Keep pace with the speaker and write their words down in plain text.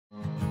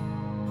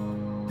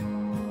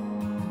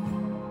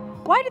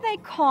Why do they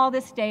call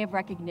this day of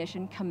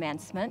recognition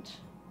Commencement?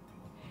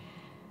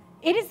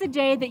 It is the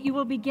day that you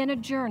will begin a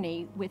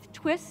journey with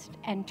twists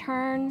and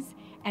turns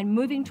and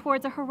moving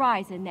towards a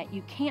horizon that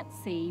you can't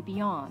see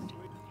beyond.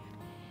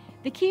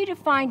 The key to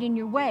finding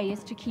your way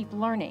is to keep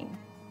learning.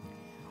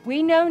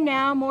 We know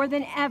now more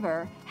than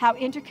ever how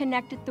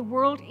interconnected the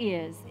world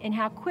is and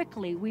how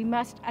quickly we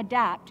must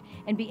adapt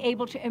and be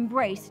able to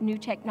embrace new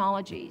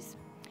technologies.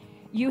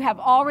 You have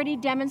already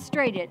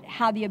demonstrated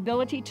how the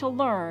ability to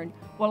learn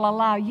will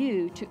allow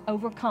you to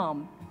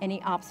overcome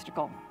any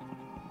obstacle.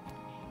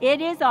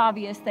 It is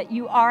obvious that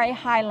you are a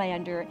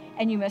Highlander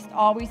and you must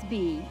always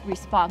be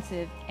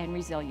responsive and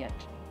resilient.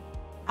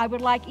 I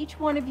would like each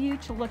one of you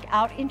to look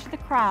out into the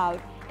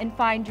crowd and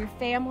find your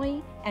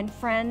family and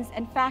friends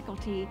and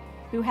faculty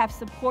who have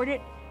supported,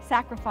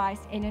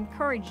 sacrificed, and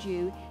encouraged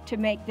you to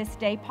make this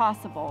day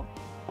possible,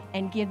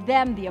 and give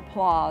them the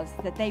applause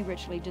that they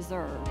richly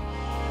deserve.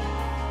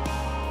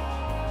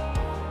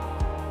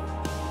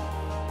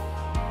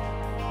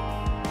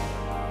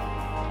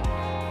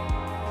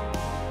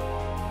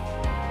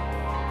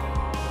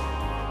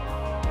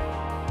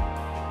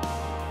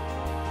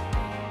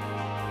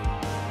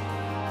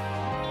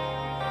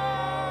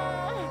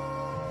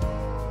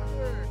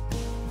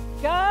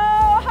 Go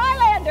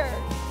Highlanders!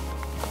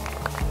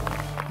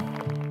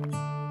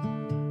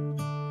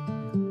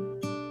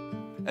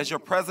 As your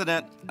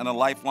president and a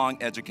lifelong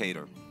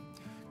educator,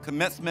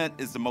 commencement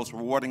is the most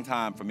rewarding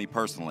time for me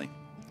personally.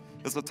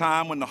 It's a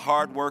time when the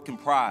hard work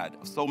and pride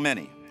of so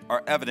many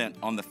are evident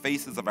on the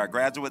faces of our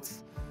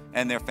graduates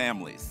and their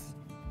families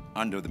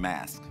under the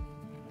mask.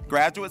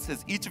 Graduates,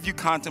 as each of you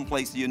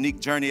contemplates the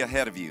unique journey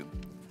ahead of you,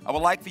 I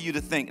would like for you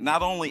to think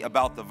not only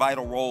about the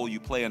vital role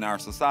you play in our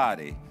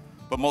society,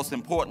 but most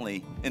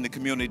importantly, in the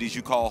communities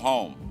you call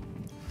home.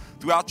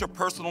 Throughout your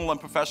personal and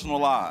professional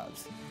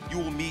lives, you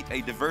will meet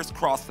a diverse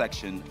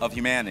cross-section of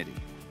humanity.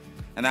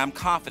 And I'm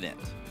confident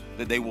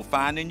that they will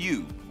find in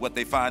you what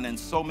they find in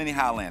so many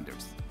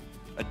Highlanders: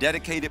 a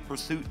dedicated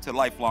pursuit to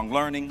lifelong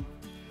learning,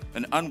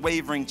 an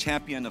unwavering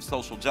champion of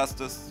social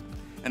justice,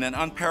 and an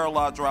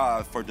unparalleled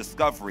drive for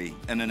discovery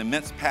and an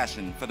immense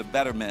passion for the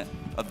betterment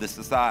of this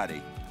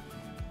society.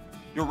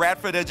 Your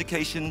Radford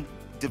education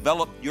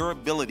developed your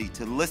ability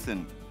to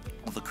listen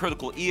with a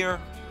critical ear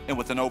and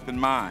with an open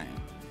mind.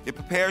 It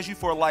prepares you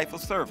for a life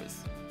of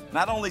service,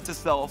 not only to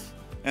self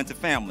and to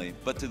family,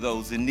 but to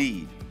those in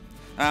need.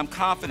 And I'm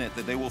confident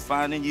that they will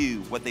find in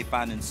you what they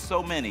find in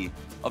so many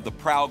of the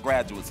proud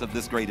graduates of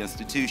this great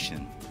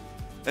institution.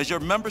 As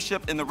your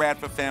membership in the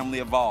Radford family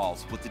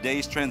evolves with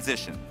today's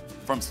transition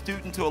from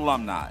student to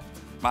alumni,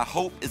 my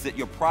hope is that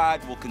your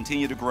pride will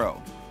continue to grow.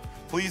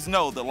 Please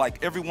know that,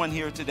 like everyone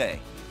here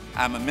today,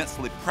 I'm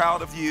immensely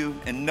proud of you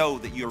and know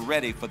that you're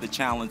ready for the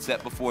challenge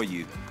set before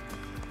you.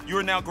 You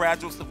are now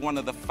graduates of one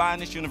of the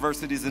finest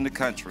universities in the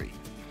country.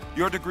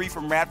 Your degree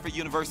from Radford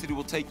University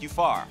will take you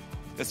far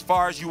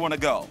as you want to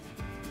go.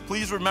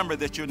 Please remember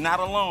that you're not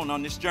alone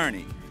on this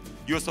journey.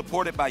 You're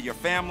supported by your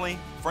family,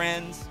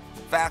 friends,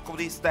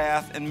 faculty,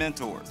 staff, and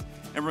mentors.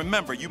 And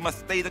remember, you must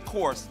stay the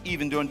course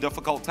even during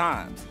difficult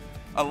times.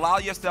 Allow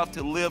yourself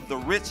to live the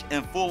rich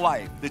and full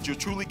life that you're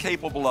truly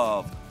capable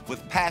of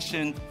with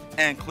passion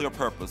and clear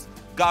purpose.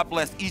 God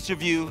bless each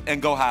of you, and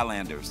go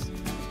Highlanders.